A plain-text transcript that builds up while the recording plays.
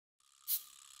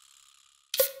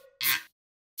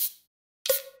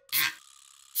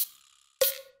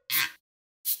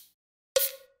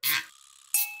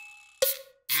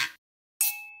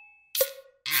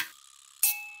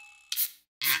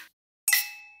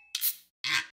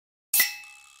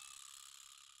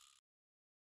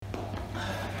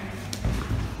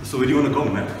So where do you want to go,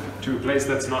 Matt? To a place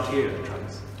that's not here,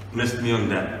 Travis. Missed me on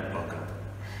that, okay.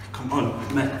 Come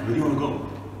on, Matt, where do you want to go?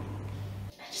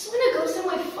 I just want to go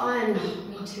somewhere fun.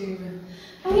 Me too.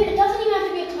 I mean, it doesn't even have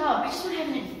to be a club. I just want to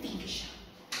have an adventure.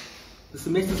 The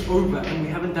semester's over and we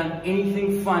haven't done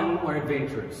anything fun or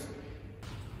adventurous.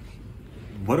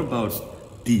 What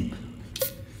about deep?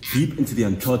 Deep into the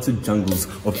uncharted jungles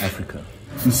of Africa,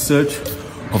 in search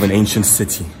of an ancient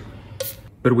city.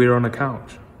 But we're on a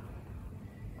couch.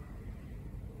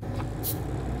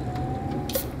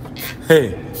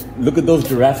 Hey, look at those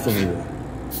giraffes over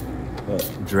there.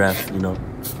 Giraffe, you know,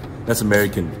 that's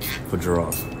American for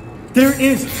giraffe. There it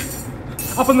is!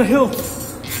 Up on the hill!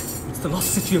 It's the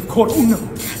lost city of Cate.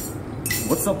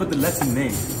 What's up with the Latin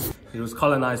name? It was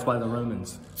colonized by the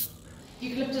Romans.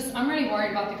 Eucalyptus, I'm really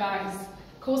worried about the guys.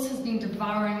 Course has been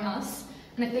devouring us,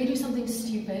 and if they do something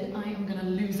stupid, I am gonna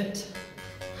lose it.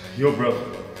 Yo, bro,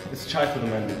 it's chai for the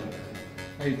man.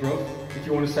 Hey bro, if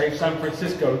you want to save San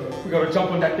Francisco, we gotta jump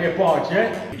on that there barge,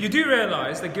 yeah? You do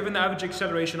realise that given the average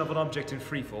acceleration of an object in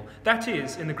freefall, that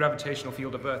is, in the gravitational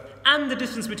field of Earth, and the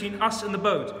distance between us and the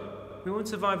boat, we won't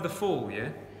survive the fall, yeah?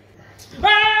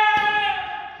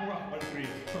 On three.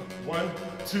 1,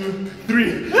 2,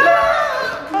 3.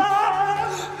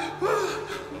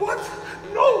 What?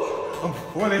 No! I'm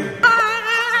falling.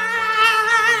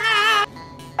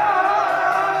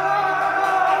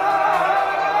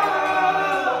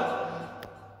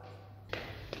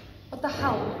 What the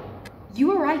hell? You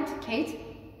were right, Cate.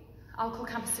 I'll call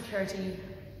campus security.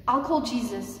 I'll call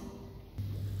Jesus.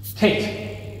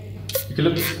 Cate!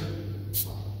 Eucalyptus.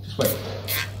 Just wait.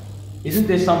 Isn't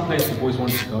there some place you've always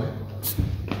wanted to go?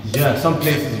 Yeah, some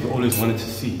places you've always wanted to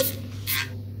see.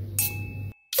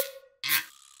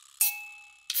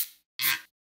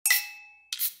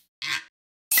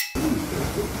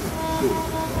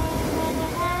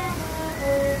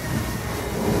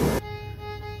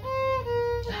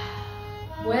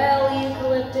 Well,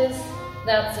 Eucalyptus,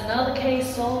 that's another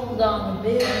case solved on the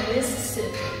big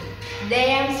Mississippi.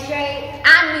 Damn straight. I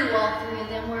knew all three of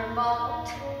them were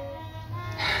involved.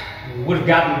 We would have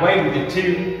gotten away with it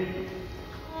too.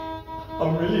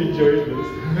 I'm really enjoying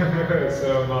this.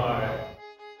 So am I.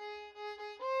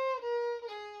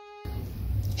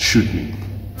 Shoot me.